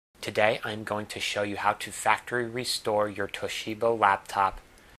Today I'm going to show you how to factory restore your Toshiba laptop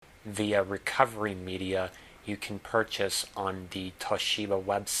via recovery media you can purchase on the Toshiba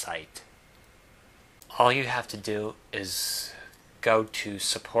website. All you have to do is go to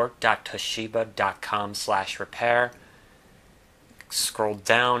support.toshiba.com/repair, scroll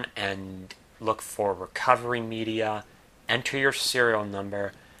down and look for recovery media, enter your serial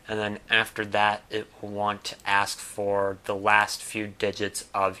number, and then after that it will want to ask for the last few digits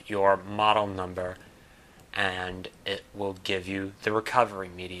of your model number, and it will give you the recovery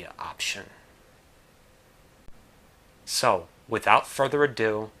media option. So without further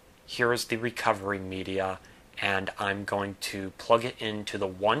ado, here is the recovery media, and I'm going to plug it into the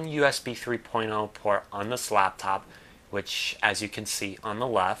one USB 3.0 port on this laptop, which, as you can see on the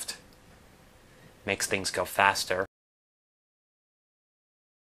left, makes things go faster.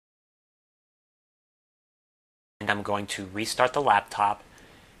 And I'm going to restart the laptop,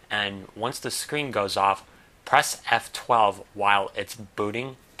 and once the screen goes off, press F12 while it's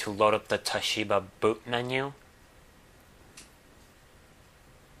booting to load up the Toshiba boot menu.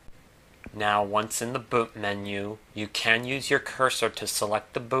 Now, once in the boot menu, you can use your cursor to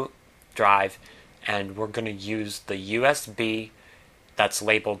select the boot drive, and we're going to use the USB that's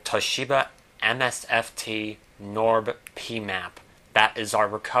labeled Toshiba MSFT NORB PMAP. That is our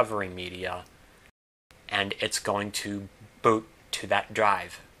recovery media, and it's going to boot to that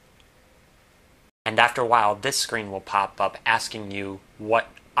drive. And after a while, this screen will pop up asking you what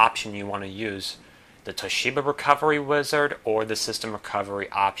option you want to use, the Toshiba Recovery Wizard or the System Recovery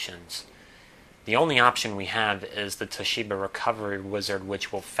options. The only option we have is the Toshiba Recovery Wizard,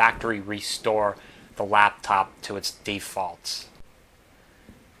 which will factory restore the laptop to its defaults.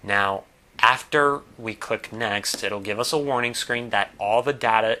 Now, after we click Next, it'll give us a warning screen that all the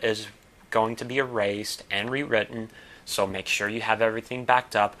data is going to be erased and rewritten, so make sure you have everything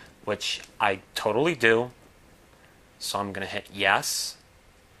backed up, which I totally do. So I'm going to hit Yes.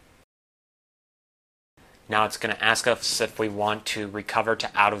 Now it's going to ask us if we want to recover to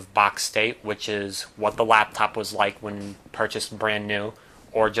out-of-box state, which is what the laptop was like when purchased brand new,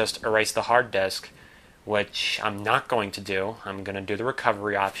 or just erase the hard disk, which I'm not going to do. I'm going to do the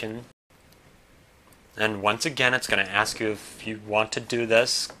recovery option. And once again, it's going to ask you if you want to do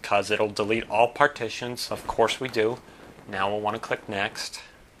this, because it'll delete all partitions. Of course we do. Now we'll want to click Next.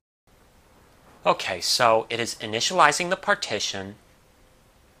 Okay, so it is initializing the partition,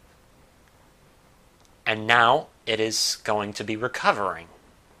 and now it is going to be recovering.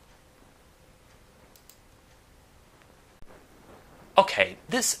 Okay,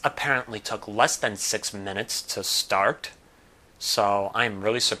 this apparently took less than 6 minutes to start, so I'm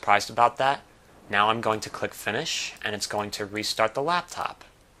really surprised about that. Now I'm going to click Finish, and it's going to restart the laptop.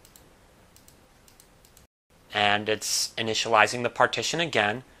 And it's initializing the partition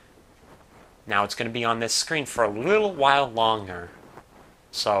again. Now it's going to be on this screen for a little while longer,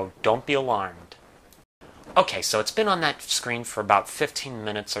 so don't be alarmed. Okay, so it's been on that screen for about 15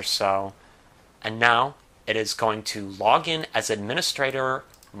 minutes or so, and now it is going to log in as administrator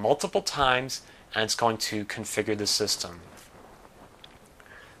multiple times, and it's going to configure the system.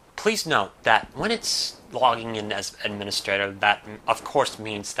 Please note that when it's logging in as administrator, that of course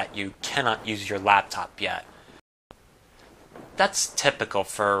means that you cannot use your laptop yet. That's typical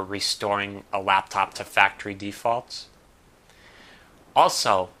for restoring a laptop to factory defaults.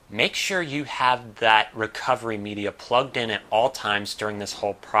 Also, make sure you have that recovery media plugged in at all times during this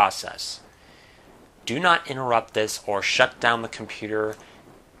whole process. Do not interrupt this or shut down the computer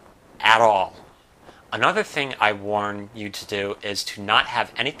at all. Another thing I warn you to do is to not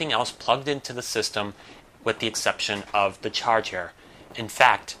have anything else plugged into the system with the exception of the charger. In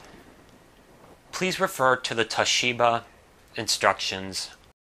fact, please refer to the Toshiba instructions.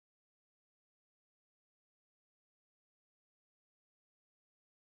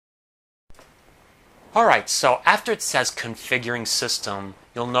 Alright, so after it says configuring system,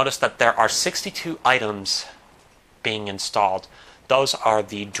 you'll notice that there are 62 items being installed. Those are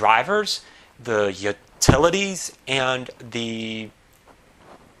the drivers, the utilities, and the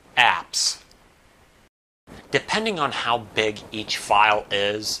apps. Depending on how big each file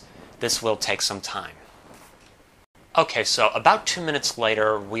is, this will take some time. Okay, so about 2 minutes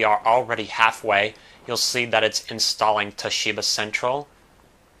later, we are already halfway. You'll see that it's installing Toshiba Central,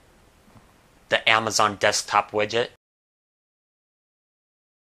 the Amazon desktop widget,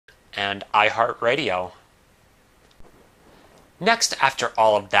 and iHeartRadio. Next, after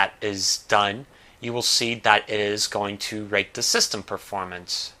all of that is done, you will see that it is going to rate the system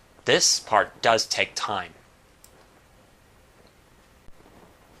performance. This part does take time.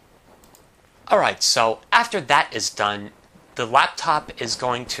 Alright, so after that is done, the laptop is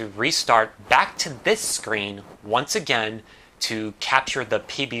going to restart back to this screen once again to capture the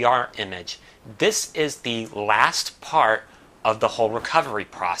PBR image. This is the last part of the whole recovery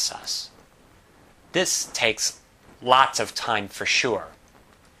process. This takes lots of time for sure.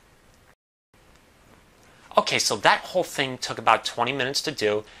 Okay, so that whole thing took about 20 minutes to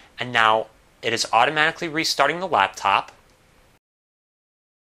do, and now it is automatically restarting the laptop.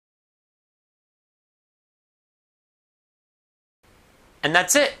 And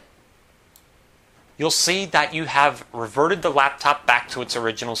that's it. You'll see that you have reverted the laptop back to its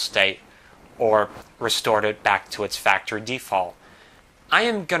original state or restored it back to its factory default. I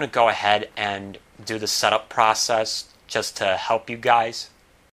am going to go ahead and do the setup process just to help you guys.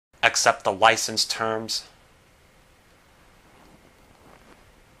 Accept the license terms.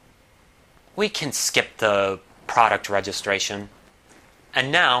 We can skip the product registration.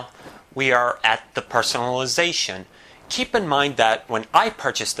 And now we are at the personalization. Keep in mind that when I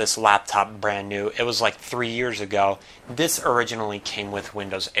purchased this laptop brand new, it was like 3 years ago, this originally came with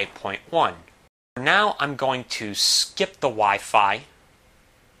Windows 8.1. Now I'm going to skip the Wi-Fi,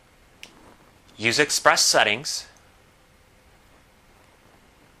 use Express settings,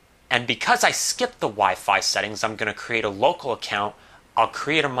 and because I skipped the Wi-Fi settings, I'm going to create a local account. I'll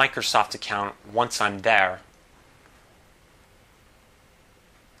create a Microsoft account once I'm there.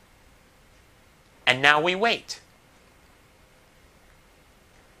 And now we wait.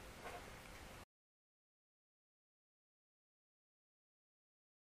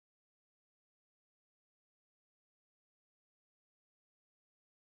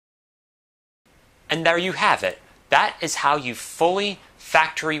 And there you have it. That is how you fully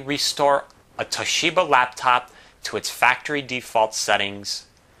factory restore a Toshiba laptop to its factory default settings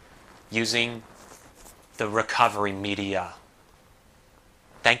using the recovery media.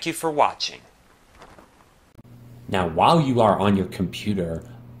 Thank you for watching. Now, while you are on your computer,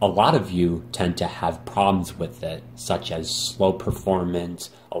 a lot of you tend to have problems with it, such as slow performance,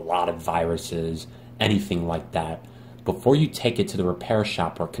 a lot of viruses, anything like that. Before you take it to the repair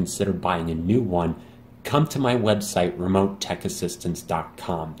shop or consider buying a new one, come to my website,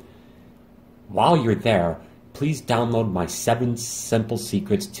 remotetechassistance.com. While you're there, please download my 7 simple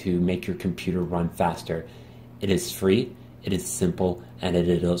secrets to make your computer run faster. It is free, it is simple, and it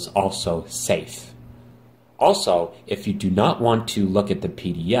is also safe. Also, if you do not want to look at the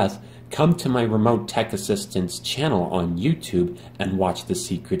PDF, come to my Remote Tech Assistance channel on YouTube and watch the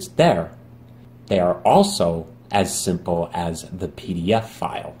secrets there. They are also as simple as the PDF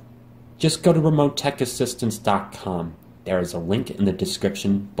file. Just go to remotetechassistance.com. There is a link in the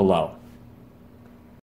description below.